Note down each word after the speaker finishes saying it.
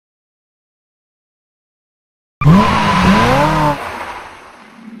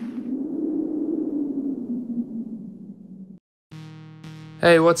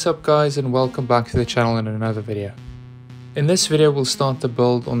Hey, what's up guys, and welcome back to the channel in another video. In this video we'll start the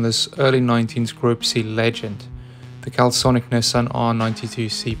build on this early 19th Group C legend, the Calsonic Nissan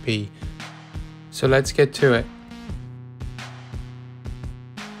R92CP. So let's get to it.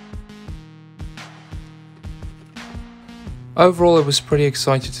 Overall I was pretty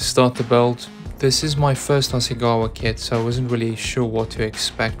excited to start the build. This is my first Hasegawa kit, so I wasn't really sure what to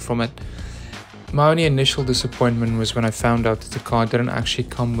expect from it. My only initial disappointment was when I found out that the car didn't actually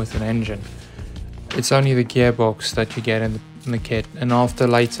come with an engine. It's only the gearbox that you get in the kit, and after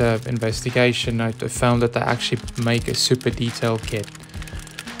later investigation I found that they actually make a super detailed kit.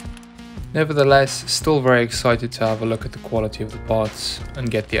 Nevertheless, still very excited to have a look at the quality of the parts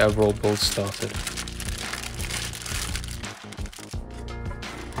and get the overall build started.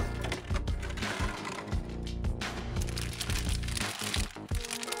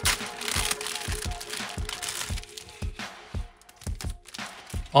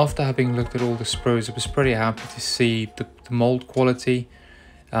 After having looked at all the sprues, I was pretty happy to see the mold quality.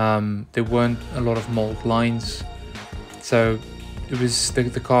 There weren't a lot of mold lines, so it was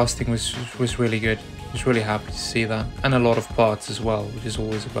the casting was really good. I was really happy to see that, and a lot of parts as well, which is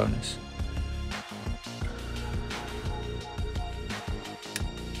always a bonus.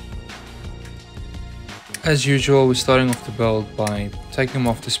 As usual, we're starting off the build by taking them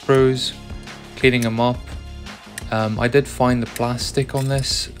off the sprues, cleaning them up. I did find the plastic on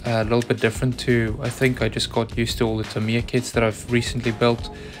this a little bit different to, I think I just got used to all the Tamiya kits that I've recently built.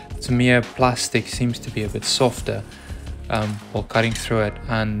 The Tamiya plastic seems to be a bit softer while cutting through it,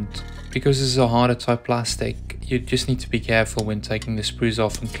 and because this is a harder type plastic, you just need to be careful when taking the sprues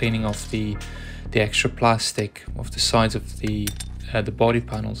off and cleaning off the extra plastic off the sides of the body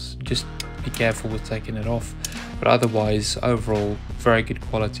panels. Just be careful with taking it off, but otherwise overall very good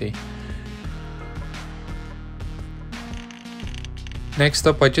quality. Next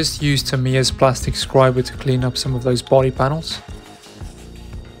up, I just used Tamiya's plastic scriber to clean up some of those body panels.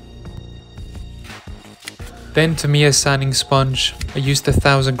 Then Tamiya's sanding sponge. I used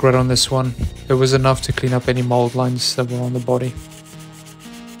 1000 grit on this one. It was enough to clean up any mold lines that were on the body.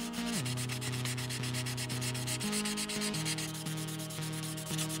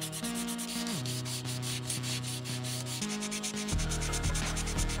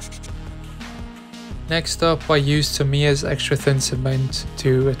 Next up, I used Tamiya's extra thin cement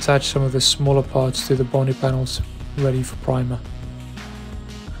to attach some of the smaller parts to the body panels, ready for primer.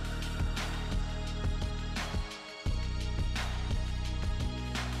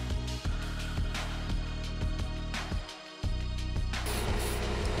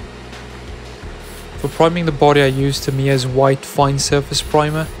 For priming the body, I used Tamiya's white fine surface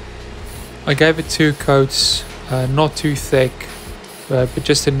primer. I gave it 2 coats, not too thick, but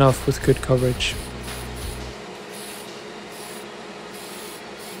just enough with good coverage.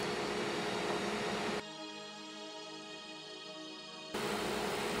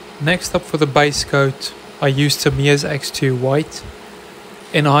 Next up, for the base coat, I used Tamiya's X2 white.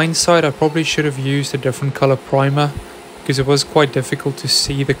 In hindsight, I probably should have used a different color primer because it was quite difficult to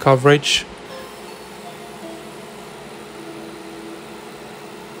see the coverage.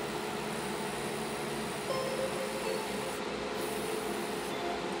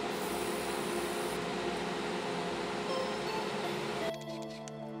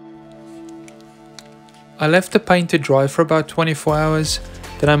 I left the paint to dry for about 24 hours.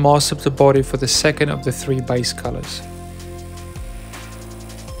 Then I masked up the body for the second of the 3 base colors.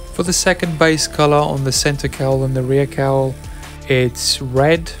 For the second base color on the center cowl and the rear cowl, it's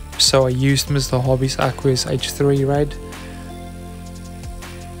red, so I used Mr Hobby's Aqueous H3 red.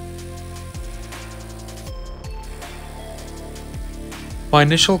 My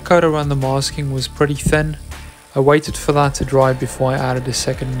initial coat around the masking was pretty thin. I waited for that to dry before I added a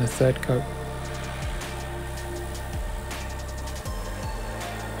second and a third coat.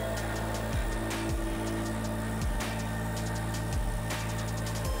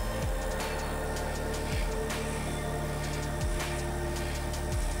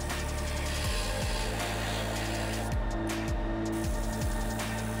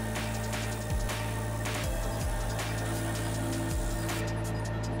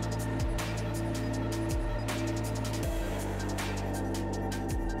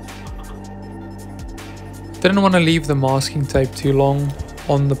 Didn't want to leave the masking tape too long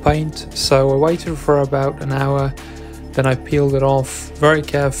on the paint, so I waited for about an hour, then I peeled it off very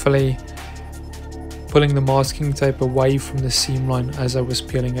carefully, pulling the masking tape away from the seam line as I was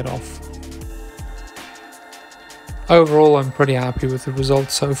peeling it off. Overall, I'm pretty happy with the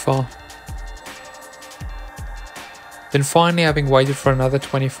results so far. Then finally, having waited for another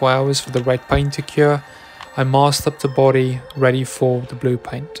 24 hours for the red paint to cure, I masked up the body ready for the blue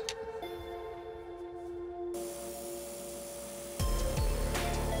paint.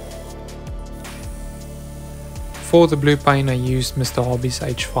 For the blue paint I used Mr Hobby's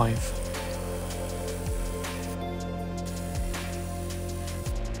H5.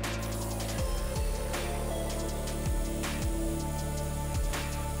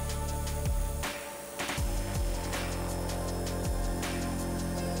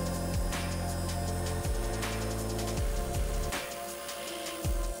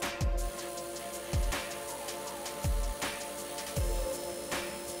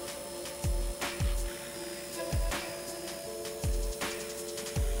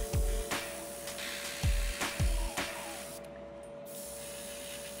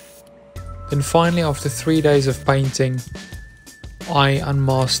 Then finally, after 3 days of painting, I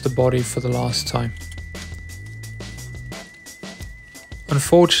unmasked the body for the last time.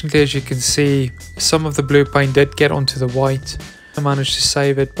 Unfortunately, as you can see, some of the blue paint did get onto the white. I managed to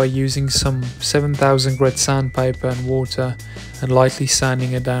save it by using some 7000 grit sandpaper and water and lightly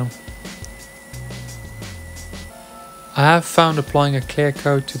sanding it down. I have found applying a clear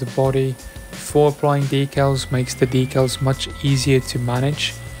coat to the body before applying decals makes the decals much easier to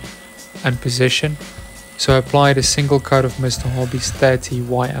manage and position, so I applied a single coat of Mr Hobby's 30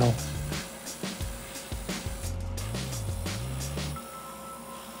 YL.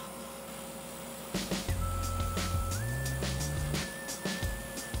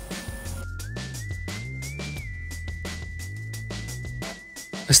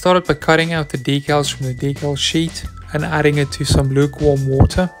 I started by cutting out the decals from the decal sheet and adding it to some lukewarm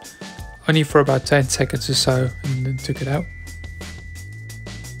water, only for about 10 seconds or so, and then took it out.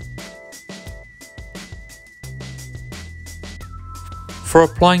 For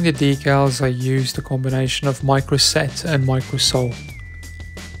applying the decals I used a combination of Micro Set and Micro Sol.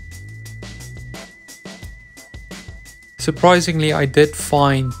 Surprisingly, I did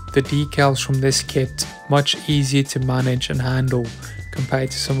find the decals from this kit much easier to manage and handle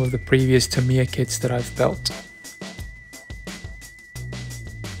compared to some of the previous Tamiya kits that I've built.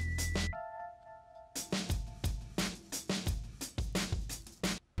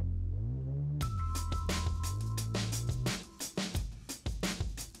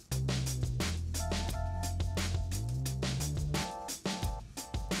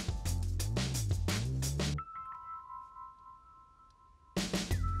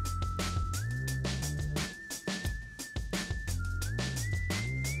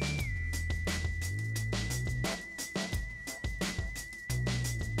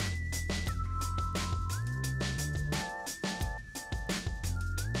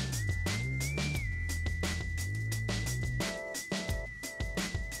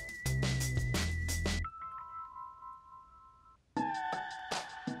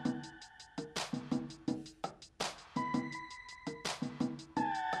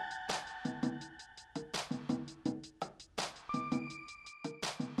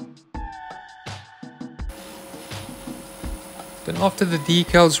 Then after the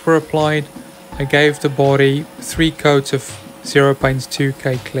decals were applied, I gave the body 3 coats of 0 Paints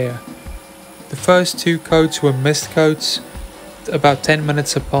 2K clear. The first 2 coats were mist coats, about 10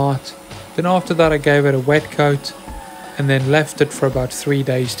 minutes apart. Then after that I gave it a wet coat and then left it for about 3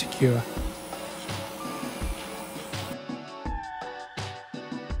 days to cure.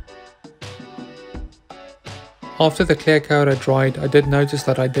 After the clear coat had dried, I did notice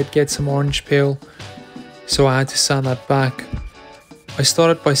that I did get some orange peel, so I had to sand that back. I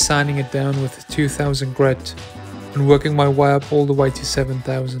started by sanding it down with 2000 grit and working my way up all the way to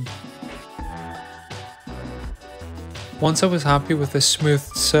 7000. Once I was happy with the smooth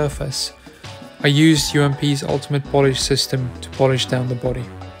surface, I used UMP's ultimate polish system to polish down the body.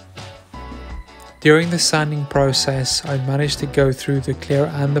 During the sanding process, I managed to go through the clear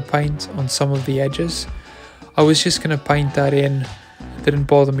and the paint on some of the edges. I was just going to paint that in, it didn't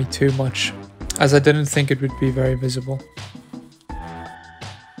bother me too much, as I didn't think it would be very visible.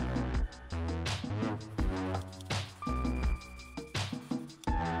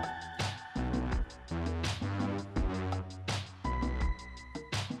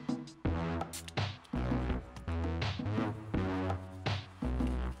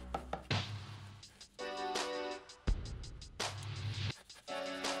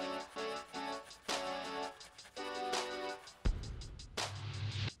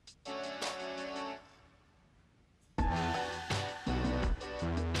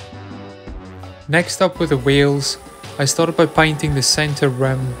 Next up with the wheels, I started by painting the center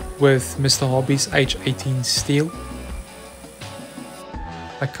rim with Mr Hobby's H18 steel.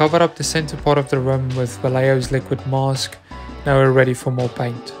 I covered up the center part of the rim with Vallejo's liquid mask. Now we're ready for more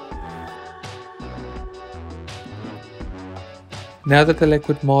paint. Now that the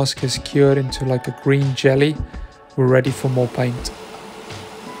liquid mask has cured into like a green jelly, we're ready for more paint.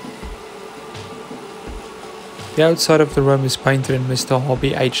 The outside of the rim is painted in Mr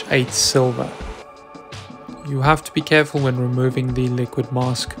Hobby H8 Silver. You have to be careful when removing the liquid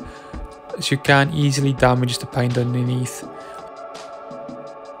mask, as you can easily damage the paint underneath.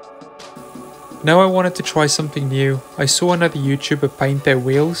 Now I wanted to try something new. I saw another YouTuber paint their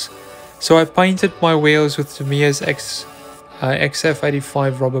wheels, so I painted my wheels with Tamiya's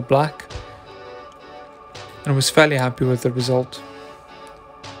XF85 rubber black and was fairly happy with the result.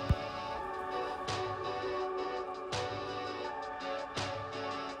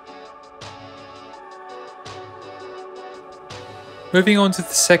 Moving on to the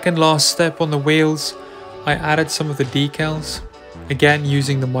second last step on the wheels, I added some of the decals, again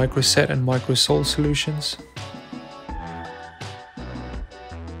using the Microset and Microsol solutions.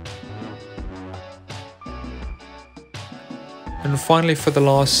 And finally, for the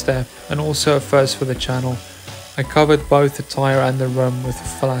last step, and also a first for the channel, I covered both the tyre and the rim with a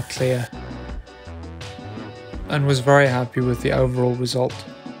flat clear and was very happy with the overall result.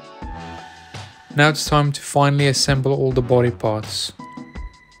 Now it's time to finally assemble all the body parts.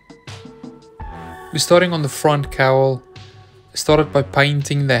 We're starting on the front cowl. I started by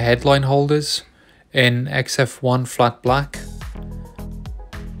painting the headline holders in XF1 flat black.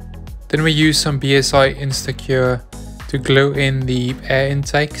 Then we used some BSI Instacure to glue in the air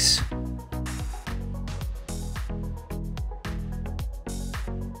intakes.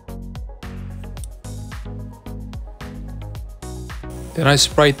 Then I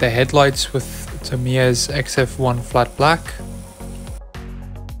sprayed the headlights with Tamiya's XF1 flat black.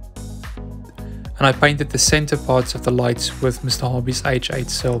 And I painted the center parts of the lights with Mr Hobby's H8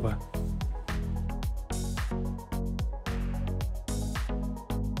 Silver.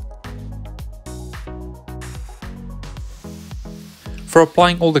 For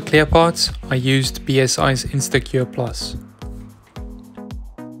applying all the clear parts, I used BSI's Instacure Plus.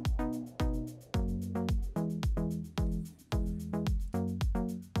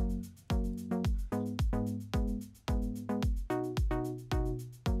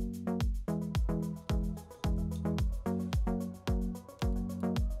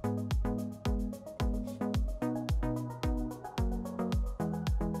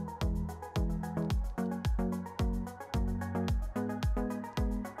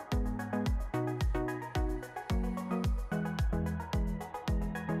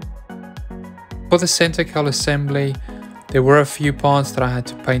 For the center cowl assembly, there were a few parts that I had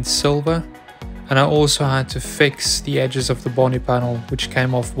to paint silver, and I also had to fix the edges of the body panel, which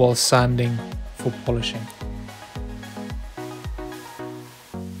came off while sanding for polishing.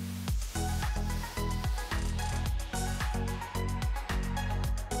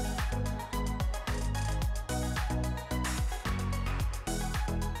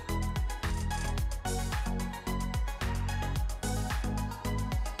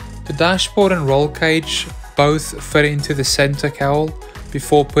 The dashboard and roll cage both fit into the center cowl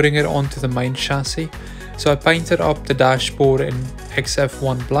before putting it onto the main chassis, so I painted up the dashboard in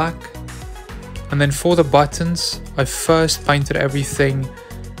XF1 black. And then for the buttons, I first painted everything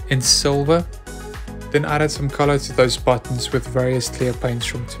in silver, then added some color to those buttons with various clear paints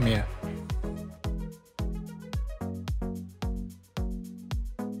from Tamiya.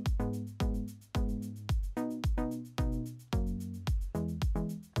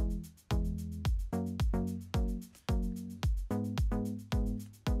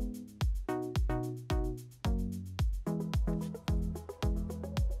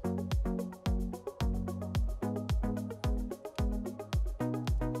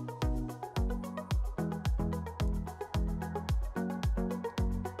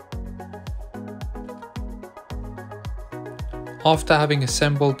 After having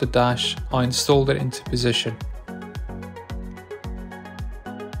assembled the dash, I installed it into position.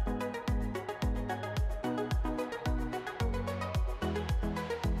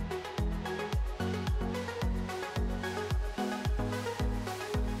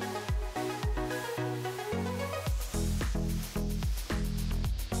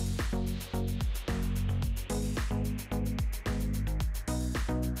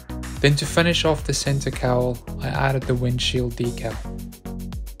 Then to finish off the center cowl, I added the windshield decal.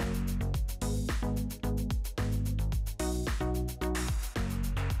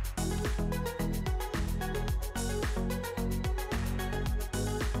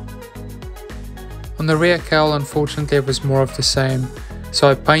 On the rear cowl, unfortunately it was more of the same, so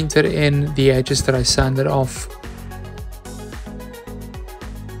I painted in the edges that I sanded off.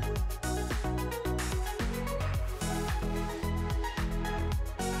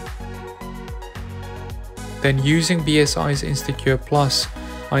 Then using BSI's Instacure Plus,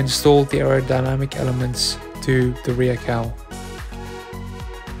 I installed the aerodynamic elements to the rear cowl.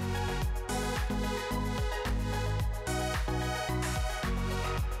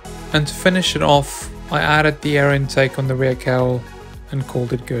 And to finish it off, I added the air intake on the rear cowl and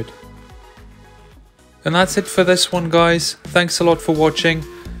called it good. And that's it for this one, guys. Thanks a lot for watching.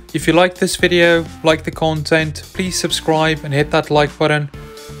 If you like this video, like the content, please subscribe and hit that like button,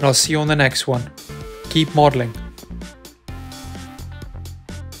 and I'll see you on the next one. Keep modeling.